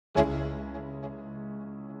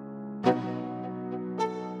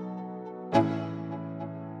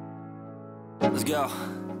Let's go.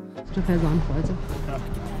 Mr. Faizan Khawaja.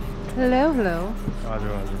 Hello, hello.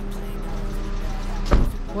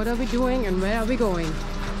 What are we doing and where are we going?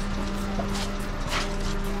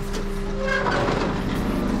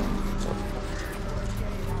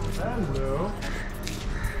 Hello.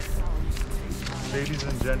 Ladies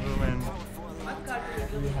and gentlemen,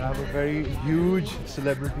 we have a very huge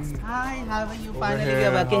celebrity. Hi, how are you? Finally, we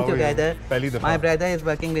are working together. My brother is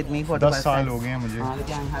working with me for the first time. 10 साल हो गए हैं मुझे.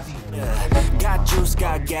 I'm happy. Got juice,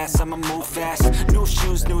 got gas, I'ma move fast. New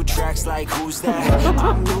shoes, new tracks, like who's that?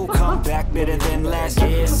 I'm new, come back better than last.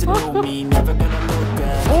 Yeah, it's a new me, never gonna look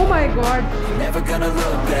back. Oh my god. Never gonna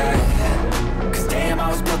look back. Cause damn, I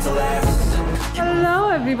was built to last. Hello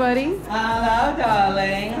everybody. Hello,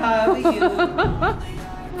 darling. How are you?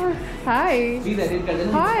 Hi.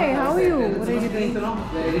 Hi, how are you? What are you doing?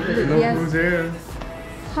 Yes. Who's here?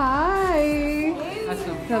 Hi.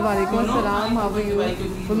 Assalamualaikum. Salam. How are you?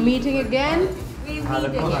 We're meeting again.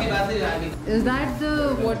 Is that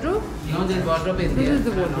the wardrobe? No, this wardrobe is This here. is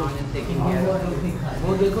the wardrobe. I'm just taking care.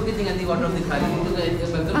 वो देखो कितनी गंदी wardrobe दिखा रही है.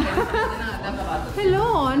 Hello,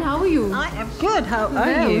 on. How are you? I am good. How are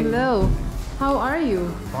Hello, you? hello. How are you?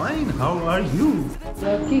 Fine. How are you?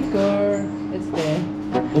 Lucky girl. It's there.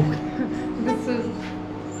 This is.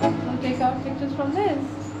 I'll take out pictures from this.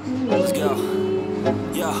 Let's go.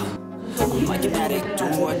 Yeah. I'm like an addict, do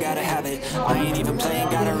I gotta have it. I ain't even playing,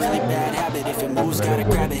 got a really bad habit. If it moves, gotta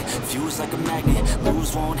grab it. Fuse like a magnet,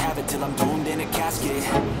 lose, won't have it till I'm doomed in a casket.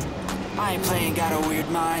 I ain't playing, got a weird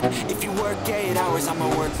mind. If you work 8 hours, I'ma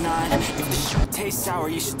work 9. If the shit tastes sour,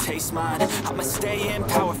 you should taste mine. I'ma stay in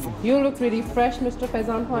power for. You look really fresh, Mr.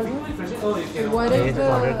 Faizan Khawaja. What is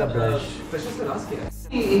the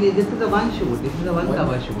This is the one shoot. This is the one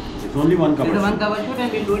cover shoot. It's only one cover. This is one cover shoot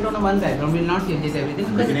and we'll do it on a one background. We'll not change it everything.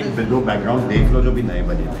 लेकिन एक दो background देख लो जो भी नए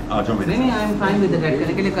बने हैं आ जाओ मेरे नहीं I am fine with that.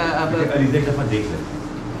 करने के लिए अलीज़ा एक दफा देख ले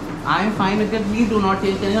I am fine with that. Please do not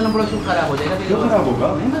change. चलेगा ना पूरा शूट खराब हो जाएगा. क्यों खराब होगा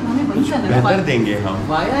नहीं बस हमें वही करना है. बेहतर देंगे हम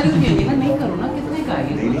Why are you changing? नहीं करो ना कितने का है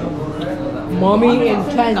ये. mommy काले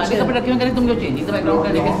intention? कपड़े क्यों करें तुम जो changing the background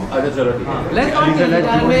करने के. अच्छा चलो ठीक है Let's not change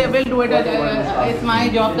it. We'll do it. It's my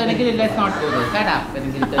job करने के लिए. Let's not go there. Shut up.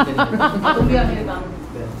 तुम भी मेरे काम.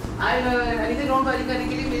 Anything don't worry करने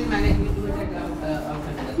के लिए we'll manage. We'll do it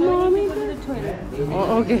outside. Mommy to the toilet.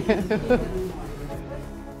 Oh, okay.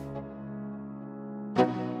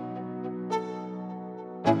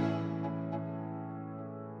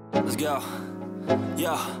 Let's go.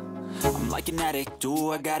 Yeah. I'm like an addict,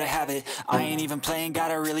 do I gotta have it. I ain't even playing,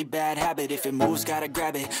 got a really bad habit. If it moves, gotta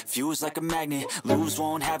grab it. Fuse like a magnet, lose,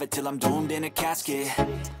 won't have it till I'm doomed in a casket.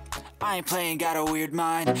 I ain't playing, got a weird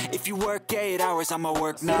mind. If you work 8 hours, I'ma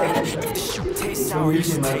work 9. If the shit tastes sour, you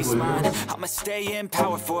should taste mine. I'ma stay in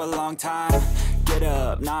power for a long time. Get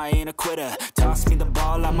up, nah I ain't a quitter. Toss me the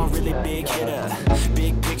ball, I'm a really big hitter.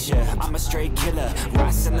 Big picture, I'm a straight killer.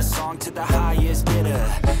 Rising the song to the highest bidder.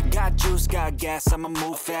 Got juice, got gas, I'ma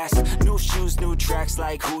move fast. New shoes, new tracks,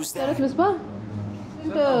 like who's that? Misbah?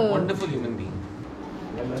 wonderful human being.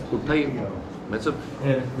 उठा ही मैं सब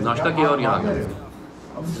नाश्ता किया और यहाँ गया.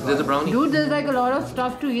 There's a brownie. Dude, there's like a lot of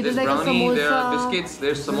stuff to eat. There's There's like brownie, a samosa. there are biscuits,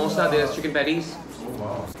 there's samosa, there's chicken patties.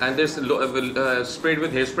 And there's sprayed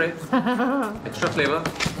with hairspray. Extra flavor.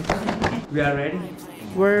 We are ready.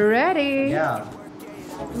 We're ready. Yeah.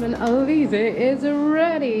 And Alize is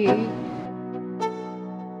ready.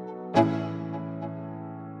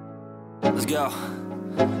 Let's go.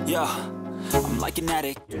 Yeah. I'm like an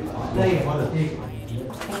addict.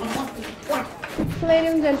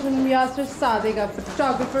 Ladies and gentlemen, Yasser Sadiq,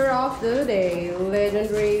 photographer of the day.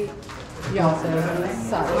 Legendary Yasser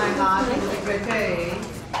Sadiq. My God, it's pretty.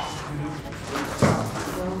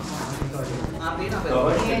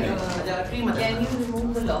 Can you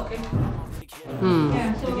remove the locket?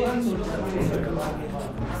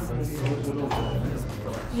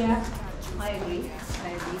 Yeah, I agree.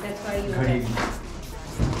 That's why you are.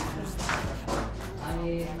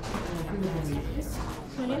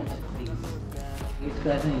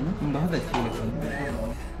 कर रही है ना बहुत अच्छी लग रही है.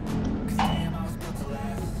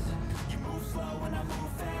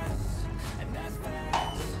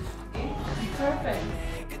 Perfect.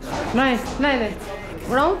 Nice, nice.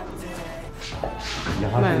 Brown?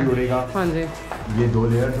 यहाँ से भी उड़ेगा हाँ जी. ये 2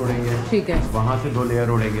 लेयर उड़ेंगे ठीक है. वहाँ से 2 लेयर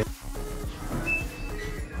उड़ेंगे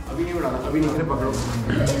अभी नहीं उड़ाना अभी नहीं पकड़ो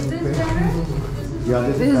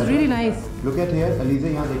This is really nice. Look at here Aliza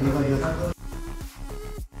यहाँ देखिएगा just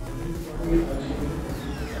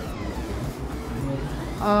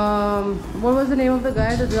What was the name of the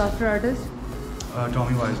guy, the disaster artist?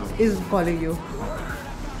 Tommy Wiseau. Is calling you.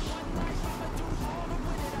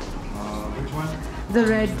 Which one? The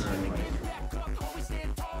red.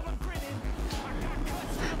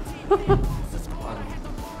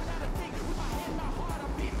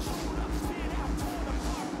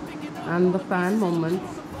 And the fan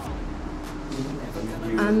moments.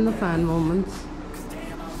 And the fan moments.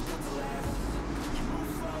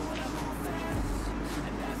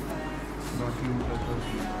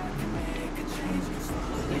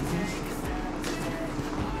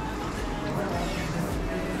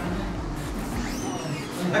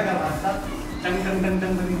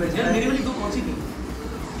 मेरी वाली दो कौन सी थी?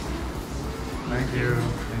 Thank you.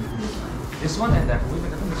 This one and that one. मैं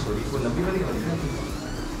कहता हूँ sorry वो लंबी वाली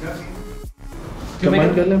कंबाइन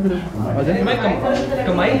कर लें फिर आ जाए। मैं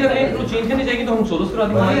कंबाइन कर लें तो चेंज करनी चाहिए तो हम सोलोस करा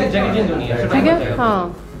देंगे हमारी जगह चेंज होनी है। ठीक है हाँ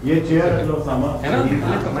ये चेयर लो सामा है ना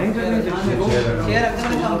कंबाइन कर लें चेयर अगर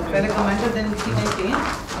पहले commander then C can change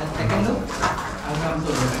second look अगर हम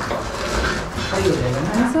सही हो जाएगा ना।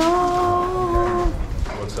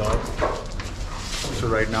 What's up? So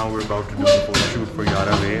right now we're about to do the photo shoot for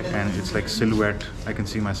Yaara Vey, and it's like silhouette. I can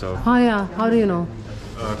see myself. हाँ yeah, how do you know?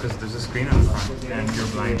 Because there's a screen in front and you're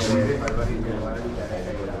blind. So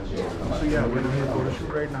yeah, we're doing a photo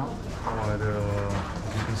shoot right now. And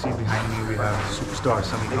you can see behind me we have superstar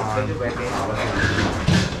Sami Khan.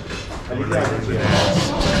 We're like doing the dance.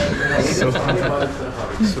 So yeah.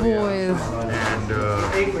 Boys. And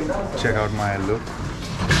check out my look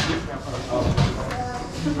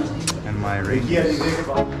and my rings.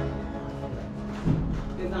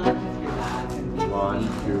 1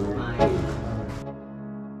 2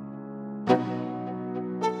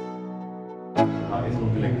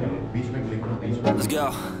 बीच में click करो बीच में Let's go.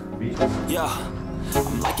 Yeah.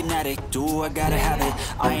 I'm like an addict, do I gotta have it.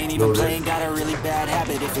 I ain't even playing, got a really bad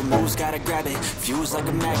habit. If it moves, gotta grab it. Fuse like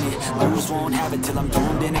a magnet, lose, won't have it till I'm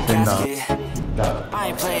doomed in a casket. I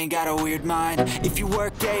ain't playing, got a weird mind. If you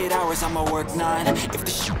work 8 hours, I'ma work 9. If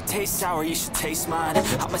the shoot tastes sour, you should taste mine.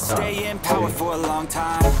 I'ma stay in power for a long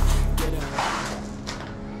time. Get up.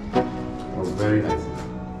 Oh, very nice.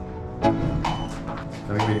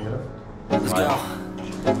 Coming मेरी तरफ Let's go.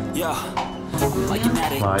 Yeah. I'm like an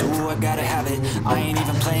addict, do I gotta have it. I ain't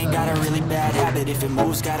even playing, got a really bad habit. If it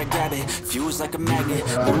moves, gotta grab it. Fuse like a magnet,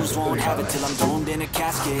 lose, won't have it till I'm doomed in a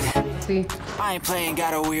casket. See? I ain't playing,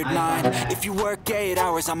 got a weird mind. If you work 8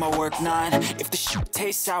 hours, I'ma work 9. If the shoot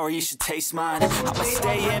tastes sour, you should taste mine. I'ma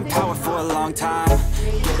stay in power for a long time.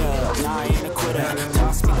 Get up, nah, I ain't a quitter.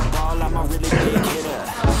 Toss me the ball, I'm a really big hitter.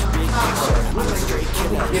 Big picture, I'm a straight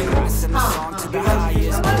killer. I send the song to the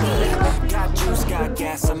highest bidder. Got juice, got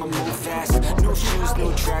gas, I'ma move fast. New shoes,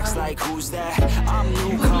 new tracks, like who's that? I'm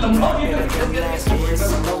new, come up, better than last. Yes,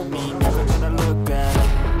 you know me, never gonna look back.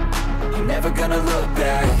 Never gonna look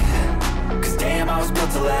back. Cause damn, I was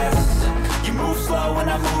built to last. You move slow and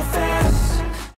I move fast.